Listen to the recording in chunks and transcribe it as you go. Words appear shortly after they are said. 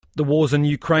The wars in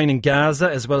Ukraine and Gaza,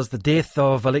 as well as the death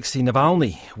of Alexei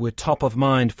Navalny, were top of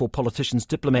mind for politicians,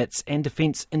 diplomats and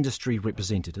defence industry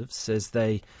representatives as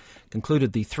they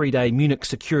concluded the three-day Munich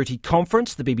Security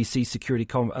Conference. The BBC security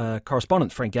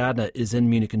correspondent, Frank Gardner, is in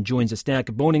Munich and joins us now.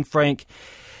 Good morning, Frank.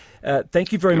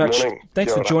 Thank you very much.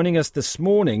 Thanks for joining us this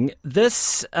morning.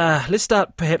 Let's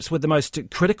start perhaps with the most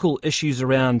critical issues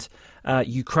around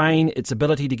Ukraine, its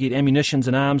ability to get ammunition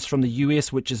and arms from the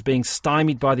US, which is being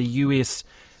stymied by the US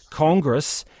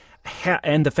Congress,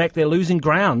 and the fact they're losing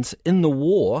ground in the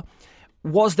war.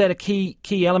 Was that a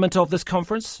key element of this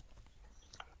conference?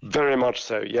 Very much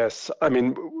so, yes. I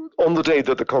mean, on the day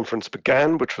that the conference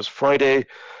began, which was Friday,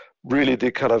 really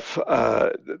the kind of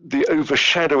the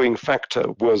overshadowing factor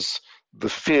was the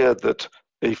fear that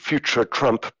a future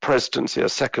Trump presidency, a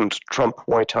second Trump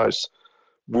White House,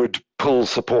 would pull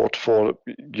support for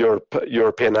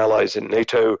European allies in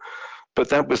NATO. But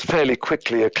that was fairly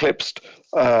quickly eclipsed,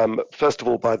 first of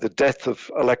all, by the death of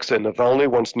Alexei Navalny,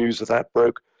 once news of that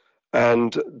broke,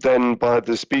 and then by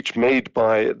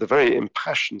the very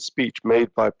impassioned speech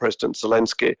made by President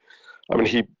Zelensky. I mean,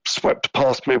 he swept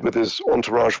past me with his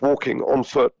entourage walking on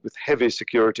foot with heavy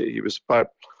security. He was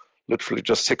literally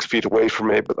just 6 feet away from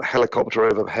me, but the helicopter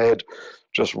overhead,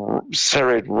 just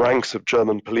serried ranks of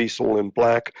German police, all in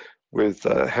black, with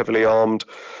heavily armed.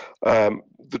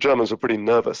 The Germans were pretty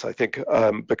nervous, I think,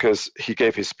 because he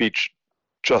gave his speech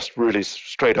just really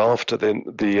straight after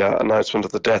the announcement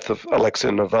of the death of Alexei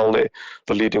Navalny,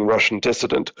 the leading Russian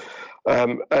dissident.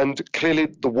 And clearly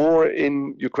the war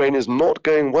in Ukraine is not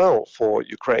going well for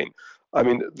Ukraine. I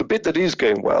mean, the bit that is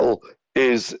going well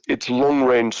is its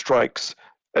long-range strikes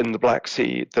in the Black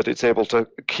Sea, that it's able to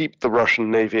keep the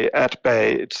Russian Navy at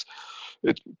bay. It's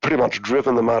pretty much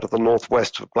driven them out of the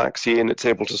northwest of Black Sea, and it's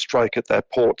able to strike at their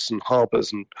ports and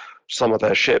harbors and some of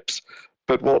their ships.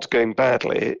 But what's going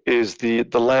badly is the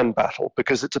land battle,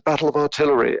 because it's a battle of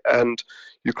artillery, and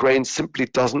Ukraine simply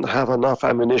doesn't have enough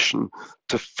ammunition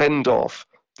to fend off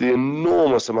the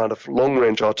enormous amount of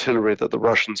long-range artillery that the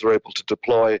Russians are able to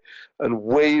deploy, and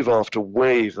wave after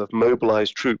wave of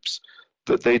mobilized troops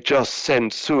that they just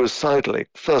send suicidally,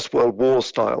 First World War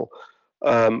style,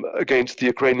 against the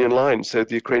Ukrainian lines. So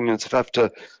the Ukrainians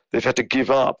they've had to give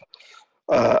up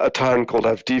a town called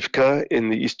Avdiivka in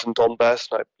the eastern Donbass.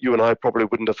 Now, you and I probably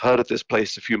wouldn't have heard of this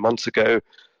place a few months ago.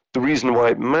 The reason why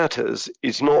it matters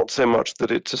is not so much that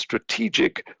it's a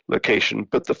strategic location,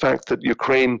 but the fact that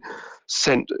Ukraine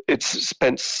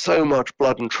spent so much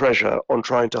blood and treasure on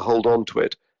trying to hold on to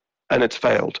it, and it's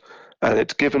failed. And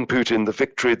it's given Putin the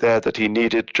victory there that he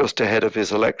needed just ahead of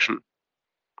his election.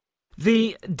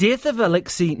 The death of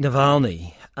Alexei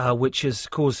Navalny, which has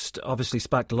obviously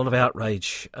sparked a lot of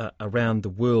outrage around the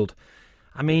world.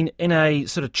 I mean, in a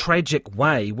sort of tragic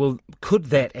way, could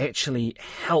that actually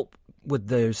help with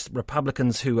those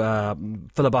Republicans who are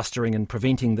filibustering and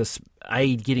preventing this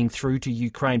aid getting through to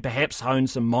Ukraine, perhaps hone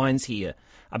some minds here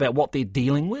about what they're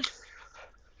dealing with?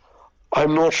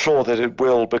 I'm not sure that it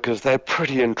will, because they're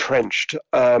pretty entrenched.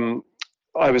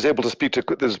 I was able to speak to,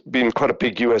 there's been quite a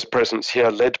big US presence here,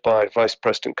 led by Vice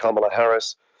President Kamala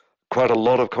Harris, quite a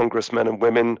lot of congressmen and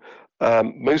women,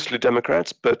 mostly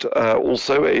Democrats, but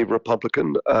also a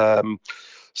Republican,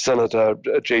 Senator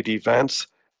J.D. Vance.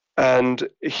 And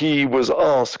he was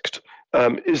asked,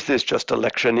 is this just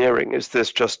electioneering? Is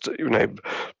this just,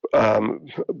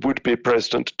 would-be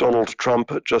President Donald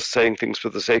Trump just saying things for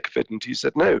the sake of it? And he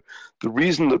said, no, the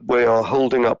reason that we are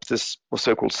holding up this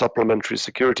so-called supplementary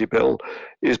security bill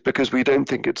is because we don't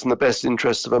think it's in the best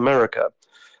interests of America.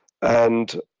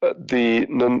 And the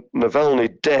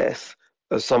Navalny death,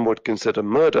 as some would consider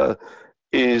murder,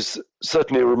 is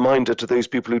certainly a reminder to those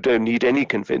people who don't need any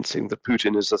convincing that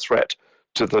Putin is a threat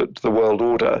to the world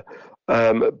order.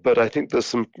 But I think there's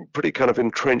some pretty kind of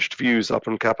entrenched views up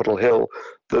on Capitol Hill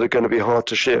that are going to be hard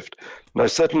to shift. Now,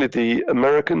 certainly the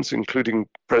Americans, including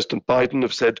President Biden,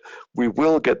 have said, we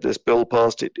will get this bill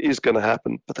passed. It is going to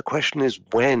happen. But the question is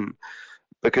when?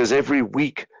 Because every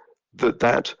week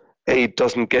that aid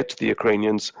doesn't get to the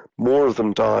Ukrainians, more of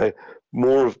them die,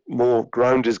 more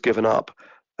ground is given up,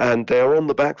 and they're on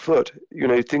the back foot.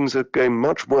 Things are going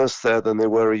much worse there than they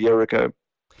were a year ago.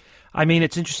 I mean,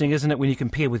 it's interesting, isn't it, when you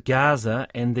compare with Gaza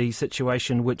and the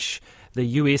situation which the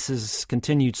US's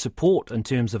continued support in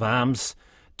terms of arms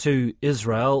to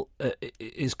Israel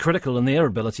is critical in their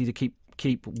ability to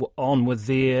keep on with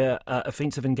their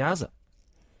offensive in Gaza.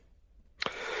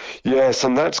 Yes,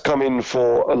 and that's come in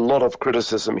for a lot of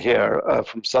criticism here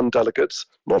from some delegates,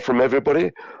 not from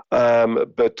everybody.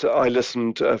 But I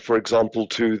listened, for example,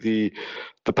 to the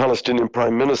Palestinian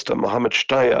Prime Minister, Mohammed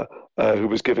Shtayyeh, who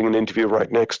was giving an interview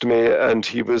right next to me, and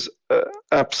he was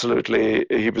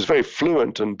he was very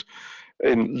fluent and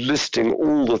in listing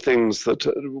all the things that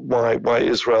why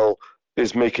Israel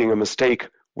is making a mistake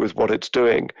with what it's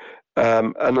doing,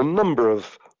 and a number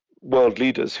of world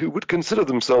leaders who would consider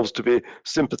themselves to be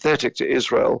sympathetic to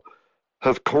Israel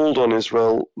have called on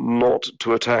Israel not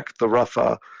to attack the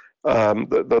Rafah,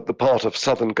 the part of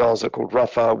southern Gaza called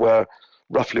Rafah, where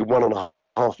roughly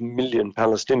 1.5 million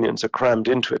Palestinians are crammed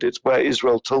into it. It's where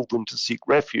Israel told them to seek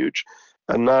refuge.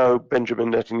 And now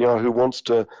Benjamin Netanyahu wants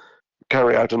to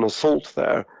carry out an assault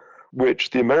there, which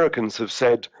the Americans have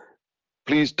said,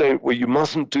 please don't, well, you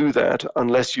mustn't do that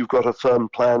unless you've got a firm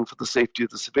plan for the safety of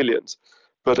the civilians.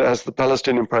 But as the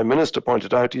Palestinian Prime Minister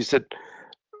pointed out, he said,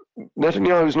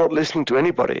 Netanyahu is not listening to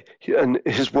anybody. And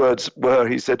his words were,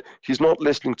 he said, he's not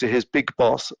listening to his big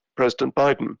boss, President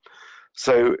Biden.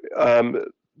 So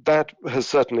that has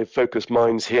certainly focused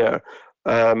minds here.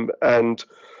 And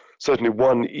certainly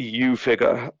one EU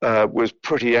figure was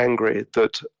pretty angry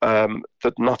that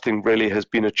nothing really has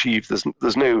been achieved.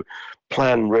 There's no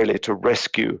plan really to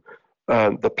rescue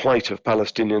the plight of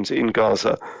Palestinians in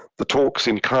Gaza. The talks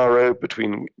in Cairo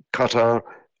between Qatar,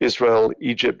 Israel,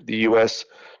 Egypt, the US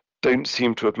don't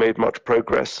seem to have made much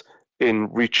progress in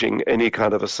reaching any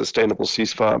kind of a sustainable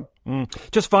ceasefire.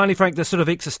 Just finally, Frank, the sort of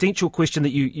existential question that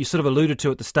you sort of alluded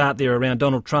to at the start there around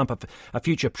Donald Trump, a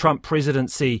future Trump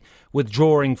presidency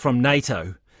withdrawing from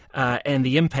NATO and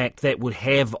the impact that would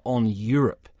have on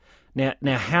Europe.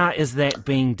 Now, how is that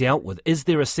being dealt with? Is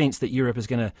there a sense that Europe is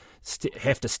going to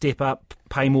have to step up,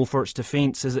 pay more for its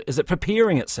defence? Is it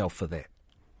preparing itself for that?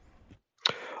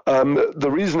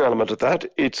 The reason element of that,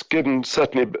 it's given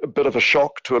certainly a bit of a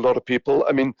shock to a lot of people.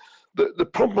 I mean, the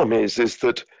problem is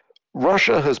that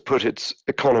Russia has put its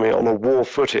economy on a war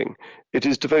footing. It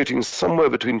is devoting somewhere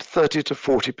between 30 to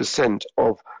 40%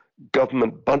 of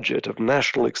government budget, of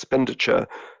national expenditure,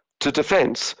 to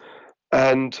defence.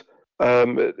 And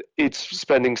it's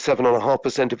spending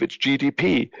 7.5% of its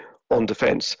GDP on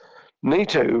defence.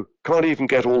 NATO can't even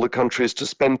get all the countries to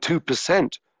spend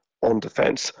 2% on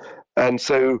defence. And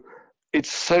so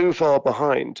it's so far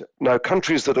behind. Now,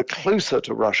 countries that are closer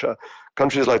to Russia,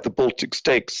 countries like the Baltic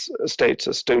states,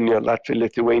 Estonia, Latvia,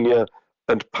 Lithuania,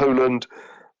 and Poland,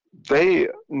 they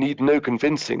need no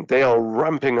convincing. They are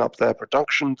ramping up their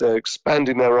production, they're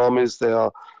expanding their armies, they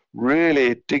are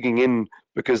really digging in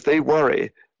because they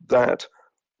worry that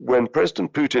when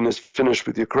President Putin is finished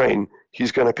with Ukraine,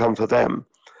 he's going to come for them.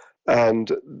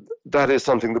 And that is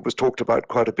something that was talked about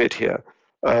quite a bit here.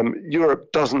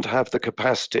 Europe doesn't have the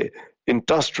capacity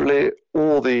industrially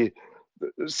or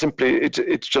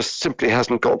it just simply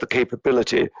hasn't got the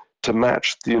capability to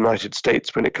match the United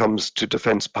States when it comes to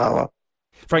defence power.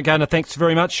 Frank Gardner, thanks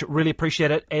very much. Really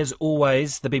appreciate it. As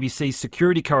always, the BBC's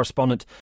security correspondent